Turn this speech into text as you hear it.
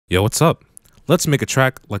Yo, what's up? Let's make a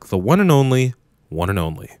track like the one and only, One and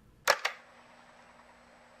Only.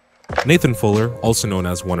 Nathan Fuller, also known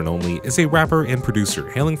as 1nonly, is a rapper and producer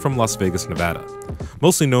hailing from Las Vegas, Nevada.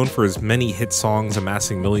 Mostly known for his many hit songs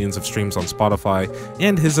amassing millions of streams on Spotify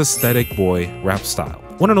and his aesthetic boy rap style.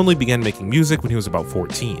 1nonly began making music when he was about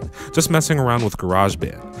 14, just messing around with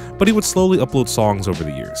GarageBand, but he would slowly upload songs over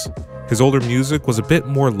the years. His older music was a bit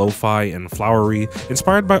more lo-fi and flowery,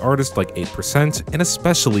 inspired by artists like 8% and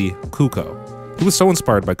especially Kuko. He was so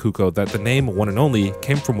inspired by Kuko that the name 1nonly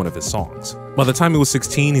came from one of his songs. By the time he was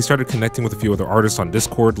 16, he started connecting with a few other artists on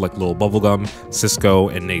Discord like Lil Bubblegum, Cisco,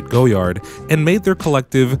 and Nate Goyard, and made their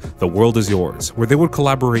collective The World Is Yours, where they would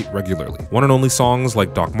collaborate regularly. 1nonly songs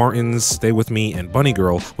like Doc Martens, Stay With Me, and Bunny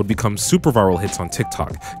Girl would become super viral hits on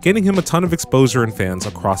TikTok, gaining him a ton of exposure and fans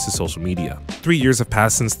across his social media. 3 years have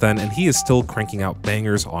passed since then, and he is still cranking out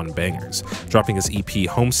bangers on bangers, dropping his EP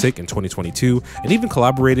Homesick in 2022, and even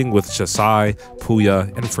collaborating with Shasai,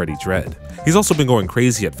 Puya, and Freddie Dredd. He's also been going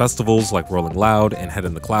crazy at festivals like Rolling Loud and Head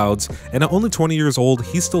in the Clouds, and at only 20 years old,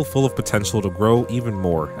 he's still full of potential to grow even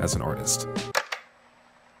more as an artist.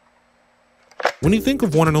 When you think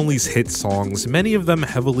of 1nonly's hit songs, many of them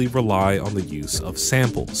heavily rely on the use of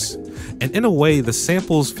samples. And in a way, the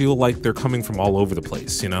samples feel like they're coming from all over the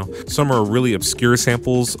place, you know? Some are really obscure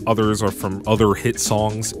samples, others are from other hit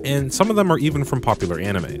songs, and some of them are even from popular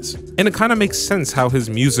animes. And it kind of makes sense how his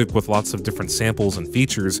music with lots of different samples and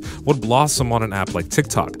features would blossom on an app like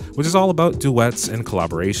TikTok, which is all about duets and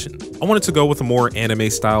collaboration. I wanted to go with a more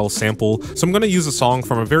anime-style sample, so I'm going to use a song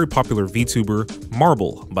from a very popular VTuber,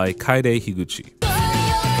 Marble by Kaede Higuchi.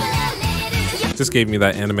 Just gave me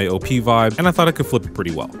that anime OP vibe, and I thought I could flip it pretty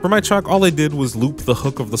well. For my track, all I did was loop the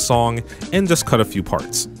hook of the song and just cut a few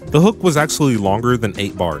parts. The hook was actually longer than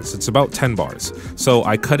 8 bars, it's about 10 bars, so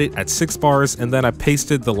I cut it at 6 bars and then I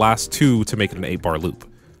pasted the last 2 to make it an 8-bar loop.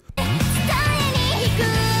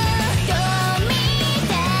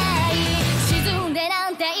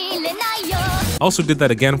 I also did that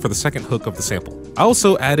again for the second hook of the sample. I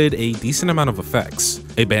also added a decent amount of effects,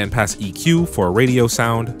 a bandpass EQ for a radio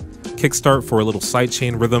sound, kickstart for a little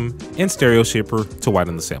sidechain rhythm, and stereo shaper to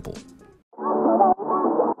widen the sample.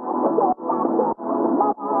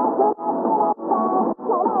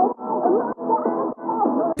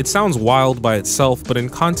 It sounds wild by itself, but in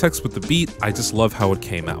context with the beat, I just love how it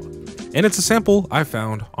came out. And it's a sample I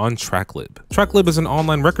found on Tracklib. Tracklib is an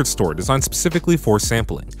online record store designed specifically for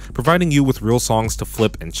sampling, providing you with real songs to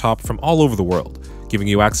flip and chop from all over the world, giving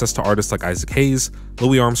you access to artists like Isaac Hayes,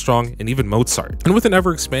 Louis Armstrong, and even Mozart. And with an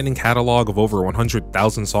ever-expanding catalog of over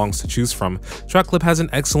 100,000 songs to choose from, Tracklib has an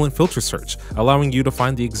excellent filter search, allowing you to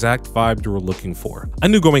find the exact vibe you were looking for. I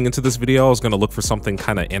knew going into this video I was going to look for something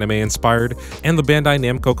kinda anime-inspired, and the Bandai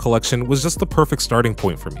Namco collection was just the perfect starting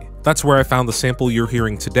point for me. That's where I found the sample you're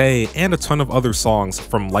hearing today, and a ton of other songs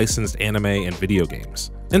from licensed anime and video games.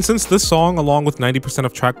 And since this song, along with 90%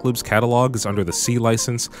 of Tracklib's catalog, is under the C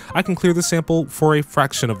license, I can clear the sample for a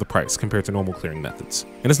fraction of the price compared to normal clearing methods.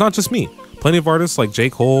 And it's not just me. Plenty of artists like J.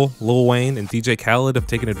 Cole, Lil Wayne, and DJ Khaled have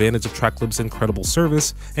taken advantage of Tracklib's incredible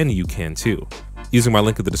service, and you can too. Using my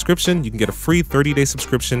link in the description, you can get a free 30-day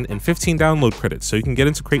subscription and 15 download credits so you can get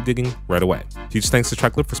into crate digging right away. Huge thanks to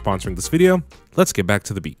Tracklib for sponsoring this video. Let's get back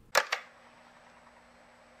to the beat.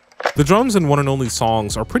 The drums in 1nonly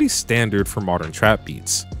songs are pretty standard for modern trap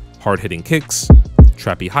beats. Hard-hitting kicks,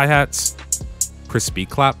 trappy hi-hats, crispy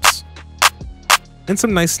claps, and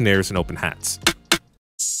some nice snares and open hats.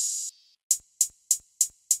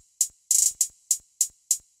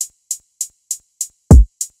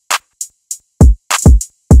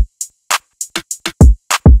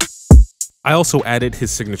 I also added his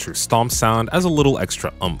signature stomp sound as a little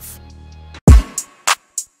extra oomph.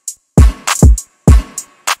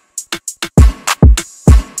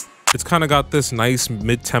 It's kinda got this nice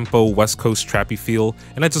mid-tempo West Coast trappy feel,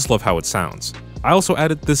 and I just love how it sounds. I also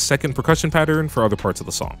added this second percussion pattern for other parts of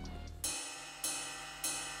the song.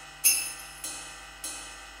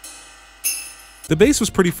 The bass was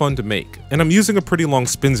pretty fun to make, and I'm using a pretty long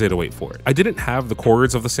Spins 808 for it. I didn't have the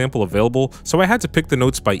chords of the sample available, so I had to pick the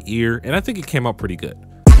notes by ear, and I think it came out pretty good.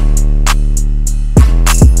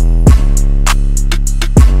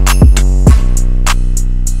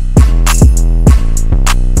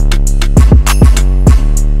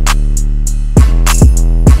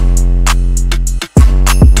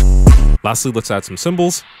 Lastly, let's add some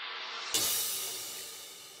cymbals,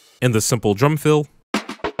 and the simple drum fill,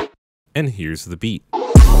 and here's the beat.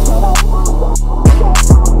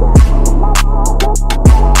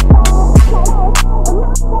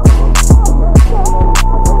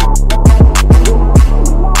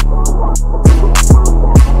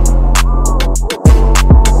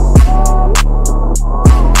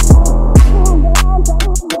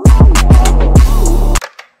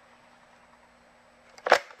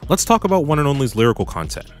 Let's talk about 1nonly's lyrical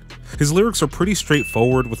content. His lyrics are pretty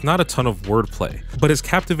straightforward with not a ton of wordplay, but his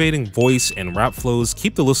captivating voice and rap flows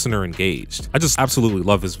keep the listener engaged. I just absolutely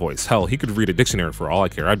love his voice. Hell, he could read a dictionary for all I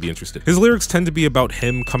care, I'd be interested. His lyrics tend to be about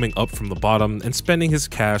him coming up from the bottom and spending his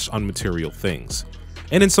cash on material things.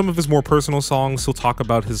 And in some of his more personal songs, he'll talk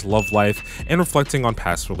about his love life and reflecting on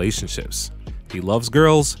past relationships. He loves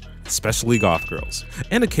girls, especially goth girls,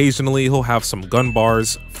 and occasionally he'll have some gun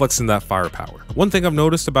bars, flexing that firepower. One thing I've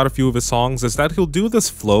noticed about a few of his songs is that he'll do this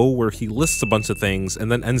flow where he lists a bunch of things and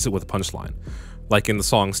then ends it with a punchline. Like in the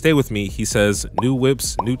song Stay With Me, he says, new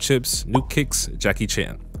whips, new chips, new kicks, Jackie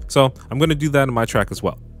Chan. So I'm gonna do that in my track as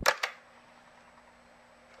well.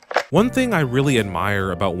 One thing I really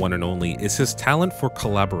admire about 1nonly is his talent for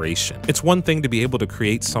collaboration. It's one thing to be able to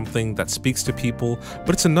create something that speaks to people,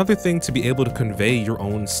 but it's another thing to be able to convey your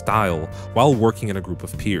own style while working in a group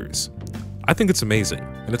of peers. I think it's amazing,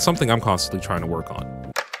 and it's something I'm constantly trying to work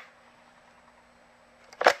on.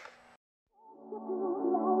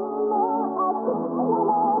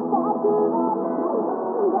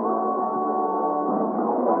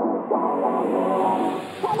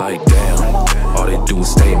 Like damn, all they do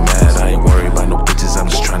is stay mad. I ain't worried about no bitches, I'm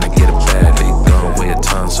just trying to get a bag. Big gun, weigh a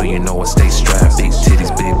ton, so you know I stay strapped. Big titties,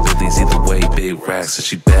 big billies, either way, big racks. So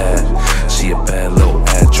she bad, she a bad little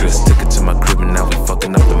actress. Took it to my crib and now we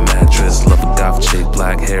fucking up the mattress. Love a goth chick,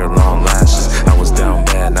 black hair, long lashes. I was down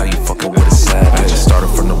bad, now you fucking with a savage. I just started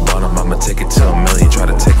from the bottom, I'ma take it to a million. Try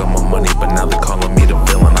to take all my money, but now they calling me the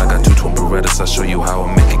villain. I got two twin Berettas, I'll show you how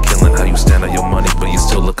I make it killing. How you stand on your money, but you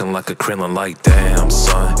still looking like a Krillin. Like damn,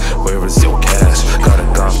 son, where is your cash? Got a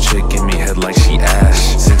goth chick, give me head like she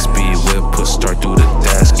Ash. 6-speed whip, push start through the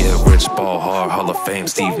dash. Get rich, ball hard, Hall of Fame,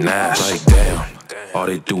 Steve Nash. Like damn, all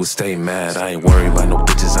they do is stay mad. I ain't worried about no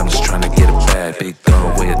bitches, I'm just trying to get a bag. Big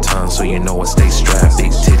gun, weigh a ton, so you know I stay strapped.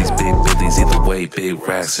 Big titties, big billies, either way, big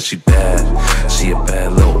racks. So she bad, she a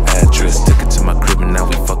bad little actress. Took it to my crib and now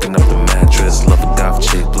we fucking up the mattress. Love a goth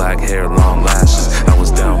chick, black hair, long lashes. I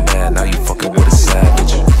was down bad, now you